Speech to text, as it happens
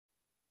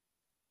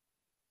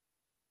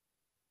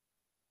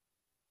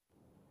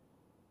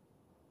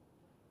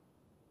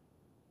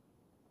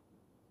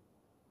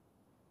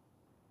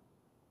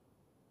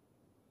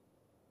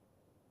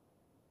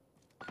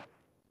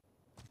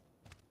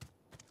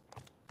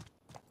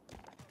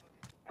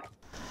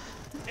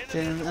Get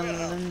an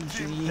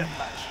LMG.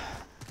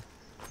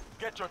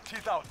 Get your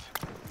teeth out.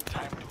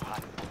 Time to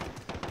hunt.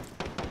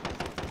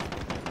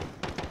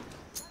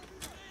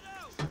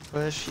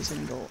 Push, he's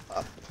gonna go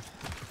up.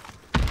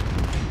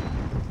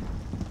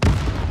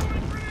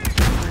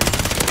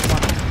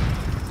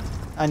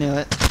 I knew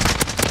it.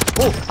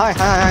 Oh, hi.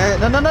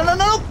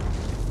 No.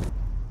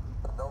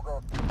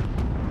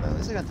 At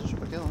least I got the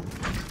triple kill.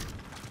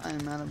 I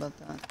am mad about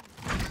that.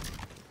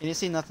 You didn't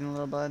see nothing,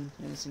 little bud. You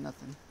didn't see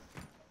nothing.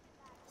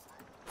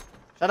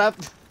 Shut up!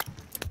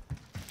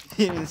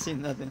 You didn't see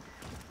nothing.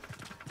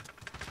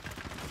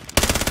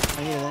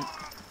 I hear that.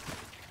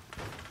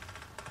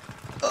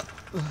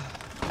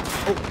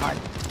 Oh, hi.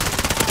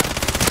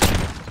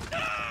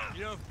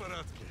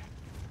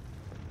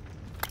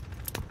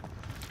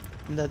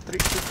 The 3,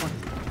 2, 1.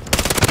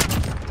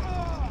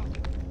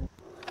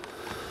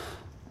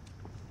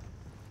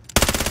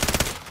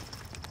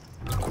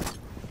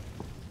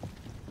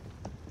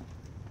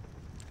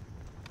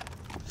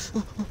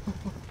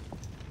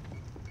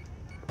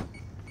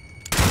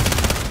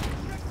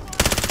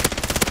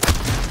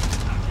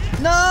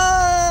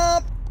 No!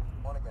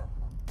 One again.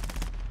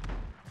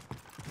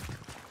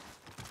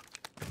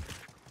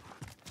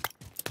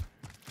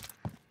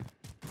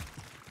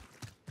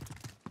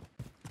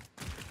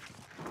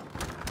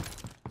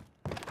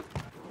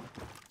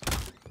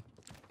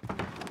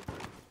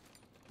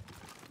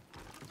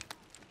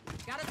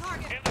 Got a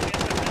target.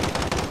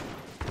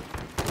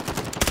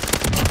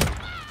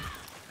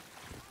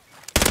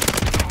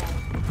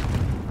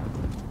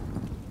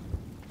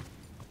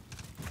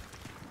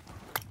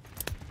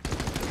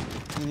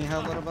 You need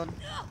help, little bud?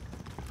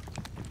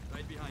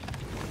 Right behind.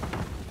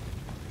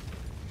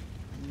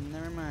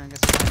 Never mind, I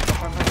guess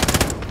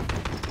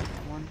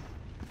one.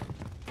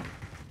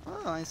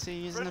 Oh, I see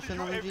you using the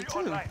LMG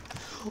too.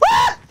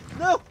 Ah!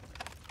 No!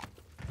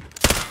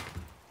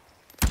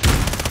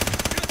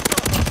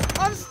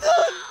 I'm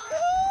stunned!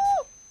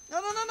 No!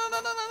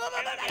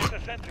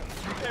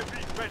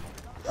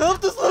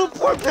 Help this little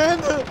poor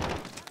panda!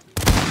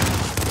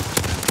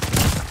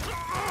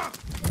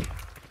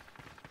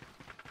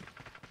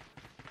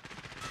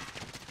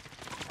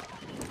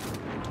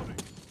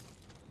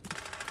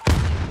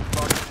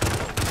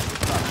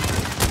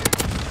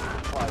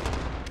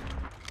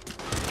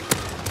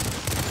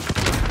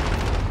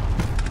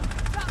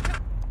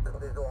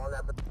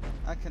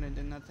 I couldn't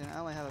do nothing. I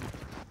only have a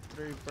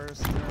 3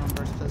 burst, 3-round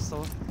burst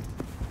pistol,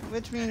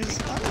 which means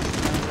I don't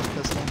use my burst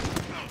pistol.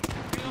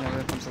 Whenever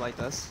it comes to like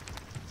this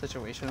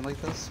situation like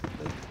this,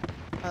 but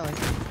I like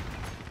it.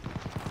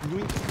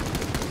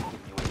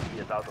 UAV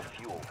is out of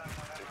fuel.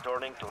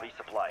 Returning to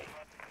resupply.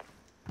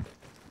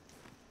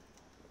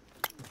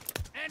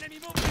 Enemy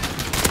movement.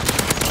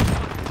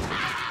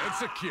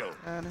 That's a kill.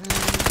 Got him.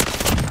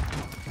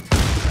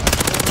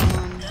 Got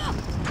one.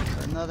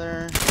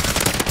 Another.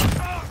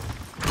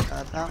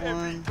 Got that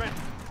one.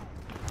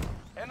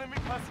 Enemy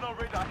personal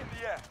radar in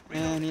the air.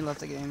 And he left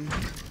the game.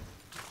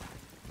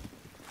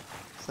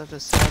 Such a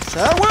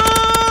sad. Whoa!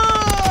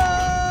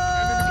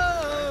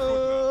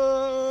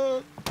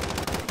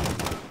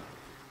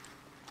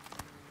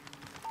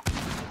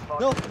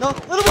 No,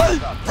 little boy!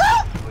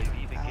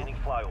 UAV beginning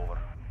flyover.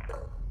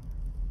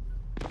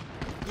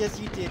 Yes,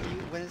 you did.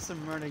 You went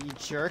some murder, you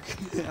jerk.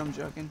 I'm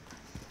joking.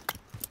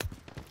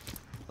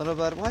 Little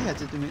bud, why you had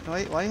to do me?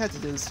 Why you had to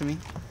do this to me?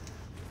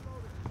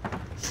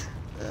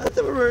 I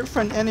thought we were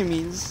friend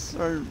enemies,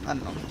 or I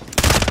don't know.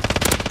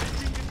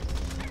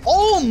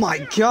 Oh my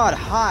God!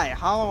 Hi,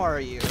 how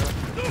are you?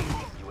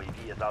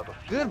 UAV is out of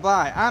fuel.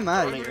 Goodbye. I'm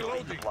out of here.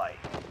 Resupply.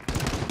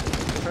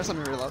 First, let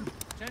me reload.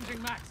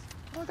 Changing max.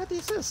 Oh, I got the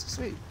assist.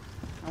 Sweet.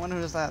 I wonder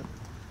who's that.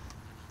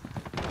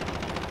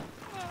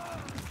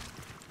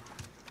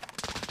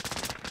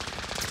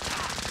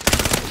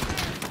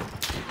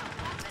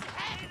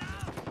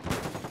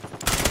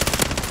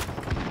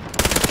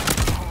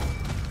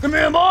 Come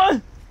here,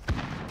 boy!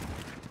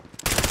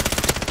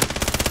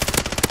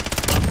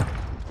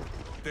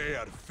 They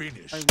are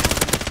finished.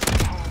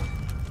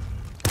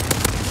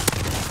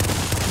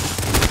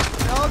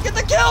 No, get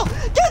the kill!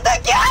 Get the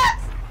kill!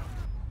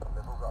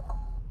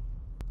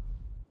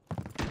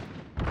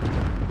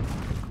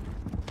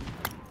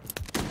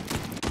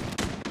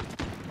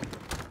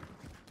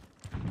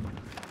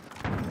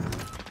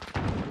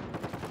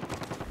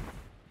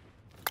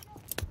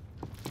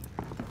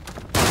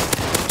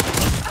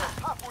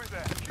 Halfway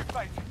there. Keep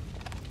fighting.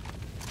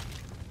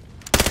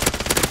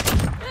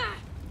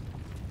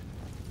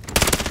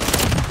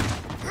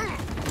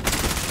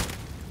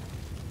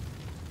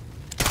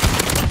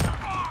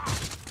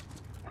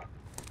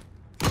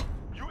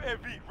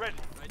 UAV ready.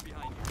 Right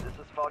behind you. This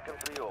is Falcon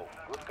 3-0.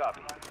 Good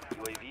copy.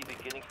 UAV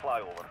beginning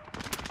flyover.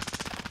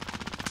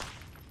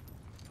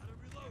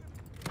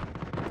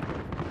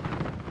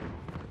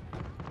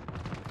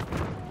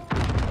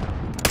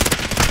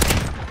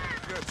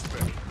 That's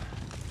better.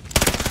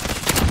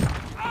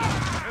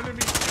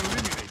 Enemy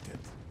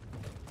eliminated.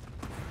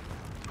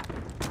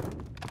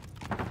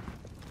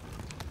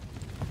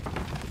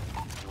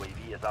 UAV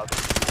is out of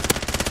fuel.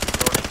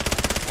 Returning to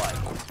resupply.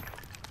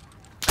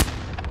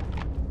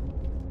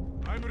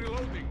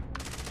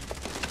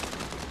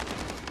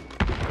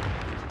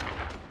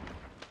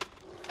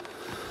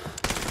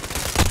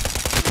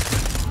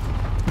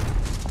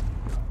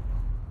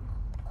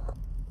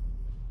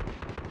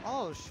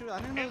 Oh shoot, I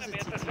didn't know there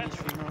was a TT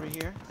stream over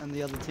here and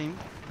the other team.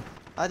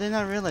 I did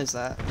not realize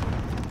that.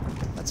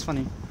 That's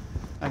funny,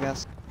 I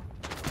guess.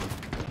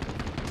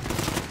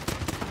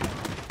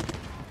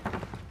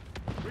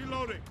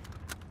 Reloading.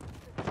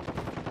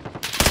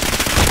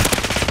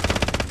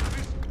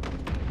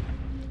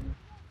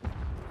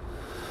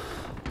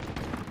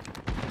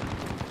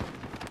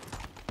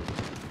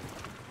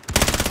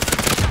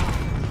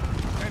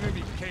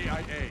 Enemy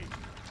KIA.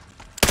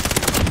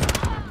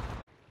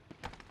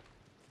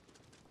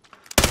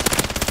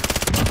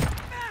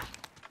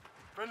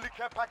 Friendly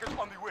care package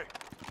on the way.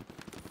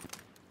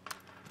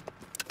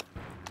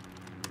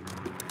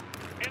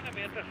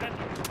 Enemy at the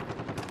center.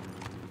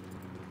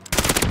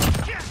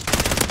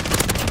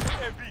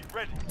 UAV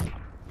ready.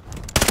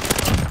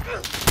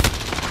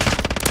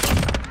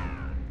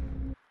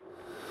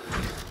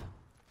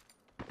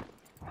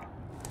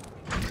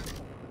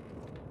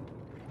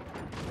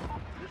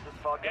 This is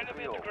Falcon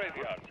Enemy at the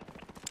graveyard.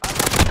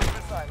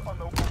 Missile on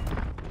the wall.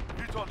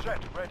 VTOL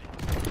jet ready.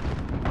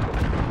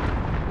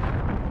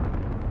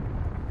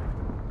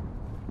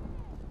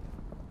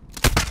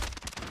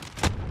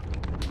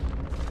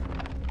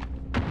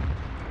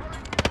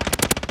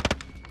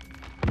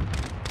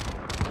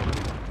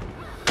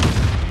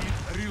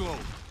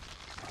 Reload.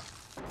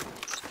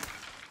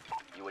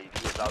 UAV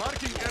is out.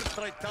 Marking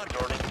airstrike target.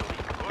 Returning to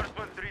lead.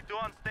 Horseman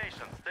 3-2 on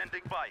station.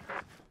 Standing by.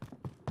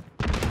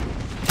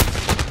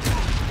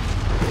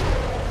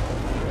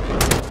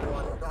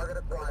 Target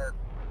acquired.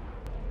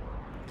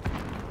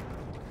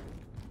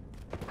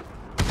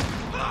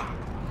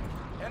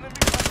 Enemy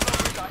personnel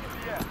radar in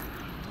the air.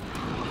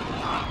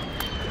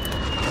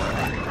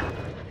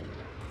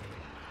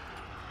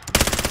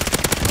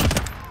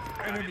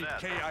 Enemy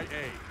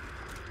KIA.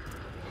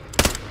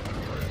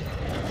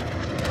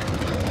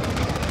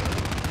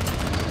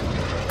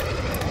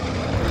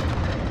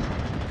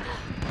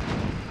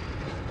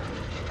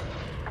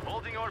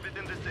 Holding orbit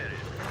in this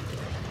area.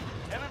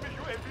 Enemy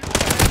UAV.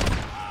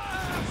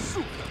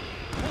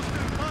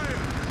 Hostile fire.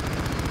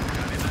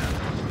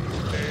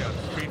 They are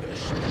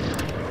finished.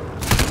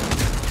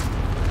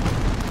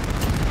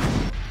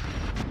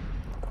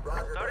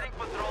 Starting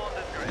patrol on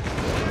this grid.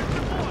 Clear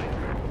to point.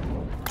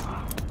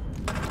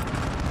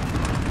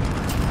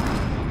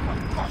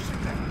 I'm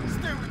crushing them.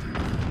 Stay with me.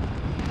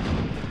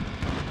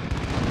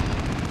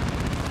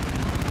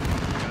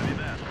 Copy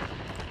that.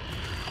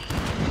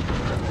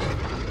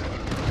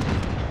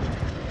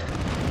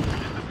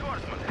 This is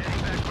Horseman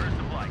heading back for a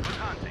supply. Good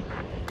hunting.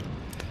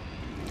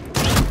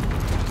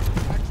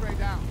 X-ray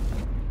down.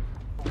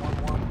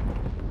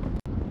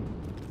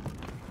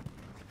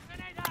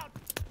 Grenade out!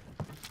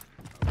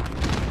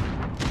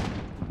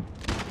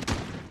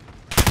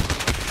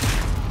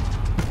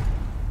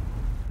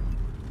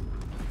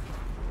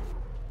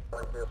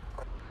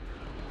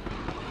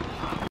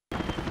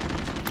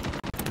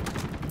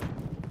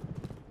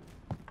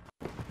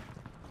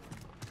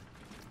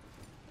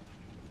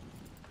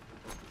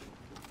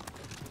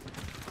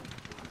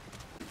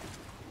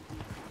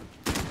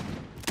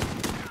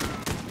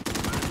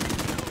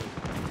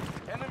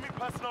 Enemy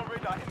personnel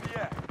radar in the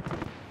air.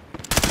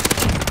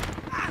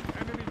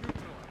 Enemy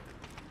neutralized.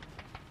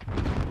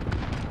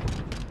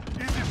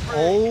 Easy prey.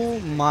 Oh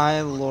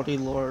my lordy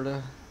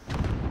lord.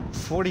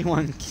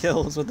 41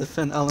 kills with the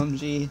Finn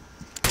LMG.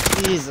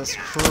 Jesus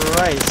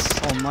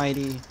Christ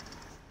almighty.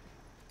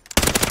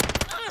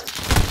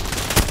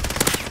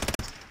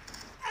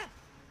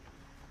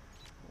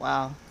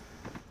 Wow.